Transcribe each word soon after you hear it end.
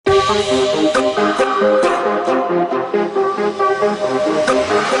All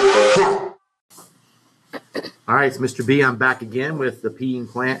right, it's Mr. B. I'm back again with the peeing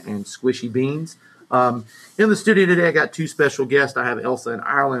plant and squishy beans. In the studio today, I got two special guests. I have Elsa and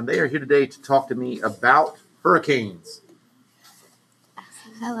Ireland. They are here today to talk to me about hurricanes.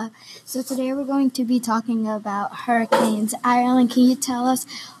 Hello. So today we're going to be talking about hurricanes. Ireland, can you tell us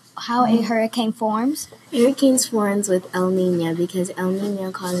how a hurricane forms? Hurricanes forms with El Nino because El Nino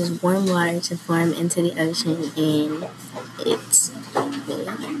causes warm water to form into the ocean, and it's really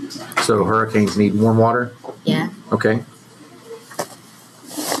hard. So hurricanes need warm water? Yeah. Okay.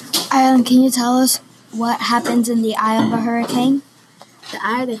 Ireland, can you tell us what happens in the eye of a hurricane? The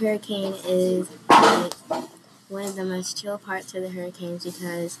eye of the hurricane is like one of the most chill parts of the hurricanes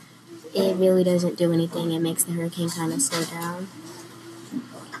because it really doesn't do anything. It makes the hurricane kind of slow down.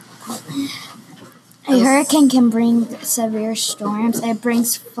 A hurricane can bring severe storms. It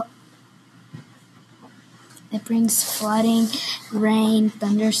brings flooding, rain,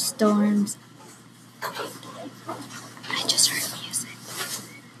 thunderstorms. I just heard music.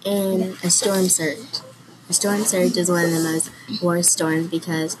 And a storm surge. A storm surge is one of the most worst storms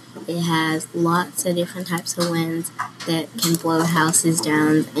because it has lots of different types of winds that can blow houses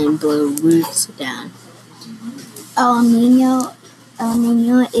down and blow roofs down. El Nino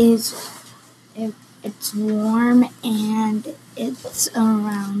is it's warm and it's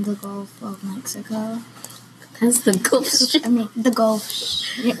around the Gulf of Mexico. That's the Gulf Stream. I mean the Gulf.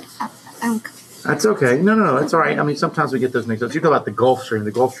 That's okay. No, that's all right. I mean, sometimes we get those mixed up. You talk about the Gulf Stream.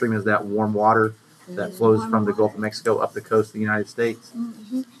 The Gulf Stream is that warm water that flows from the Gulf of Mexico up the coast of the United States.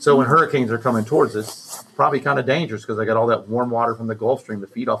 Mm-hmm. So when hurricanes are coming towards us, probably kind of dangerous because they got all that warm water from the Gulf Stream to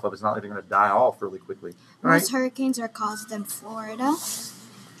feed off of. It's not like they're going to die off really quickly. All Most right. hurricanes are caused in Florida.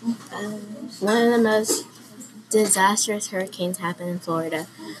 One of the most disastrous hurricanes happened in Florida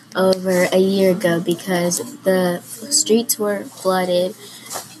over a year ago because the streets were flooded,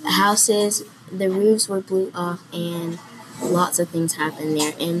 houses, the roofs were blew off, and lots of things happened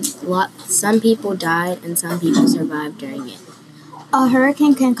there. And some people died and some people survived during it. A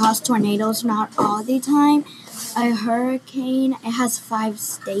hurricane can cause tornadoes, not all the time. A hurricane, it has 5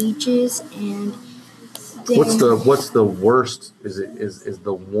 stages, and What's the worst? Is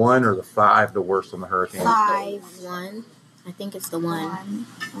the 1 or the 5 the worst on the hurricane? 5. 1. I think it's the 1.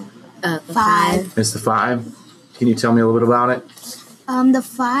 5. It's the 5. Can you tell me a little bit about it? The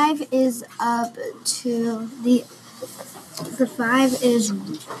 5 is up to the 5 is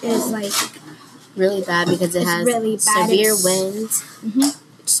like really bad because it has really bad. Severe winds.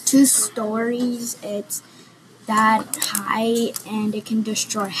 It's 2 stories. It's that high, and it can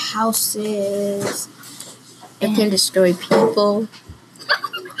destroy houses. It can destroy people.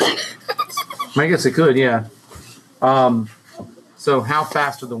 I guess it could, yeah. So how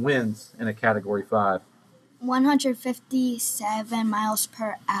fast are the winds in a Category 5? 157 miles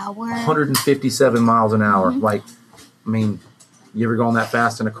per hour. 157 miles an hour. Like, I mean, you ever gone that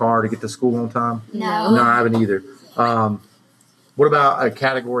fast in a car to get to school on time? No. No, I haven't either. What about a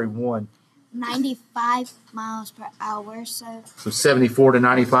Category 1? 95 miles per hour. So 74 to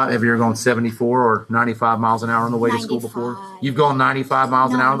 95. Have you ever gone 74 or 95 miles an hour on the way to school before? 95. You've gone 95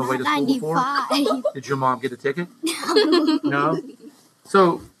 miles an hour on the way to not school 95. before? Did your mom get a ticket? No?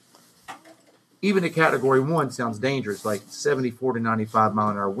 So even a Category 1 sounds dangerous. Like 74 to 95 mile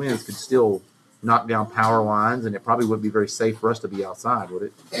an hour winds could still knock down power lines, and it probably wouldn't be very safe for us to be outside, would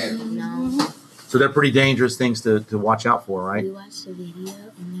it? No. So they're pretty dangerous things to watch out for, right? We watched a video,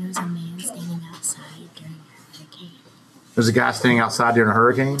 and there was a man standing outside during a hurricane. There's a guy standing outside during a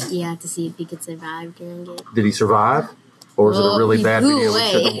hurricane? Yeah, to see if he could survive during it. Did he survive? Or was it a really he bad blew video?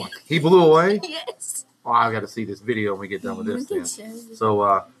 away. He blew away? Yes. Oh, I've got to see this video when we get done with this then. So. So,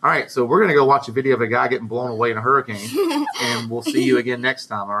 all right. So we're going to go watch a video of a guy getting blown away in a hurricane. And we'll see you again next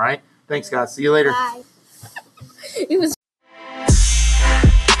time, all right? Thanks, guys. See you later. Bye. It was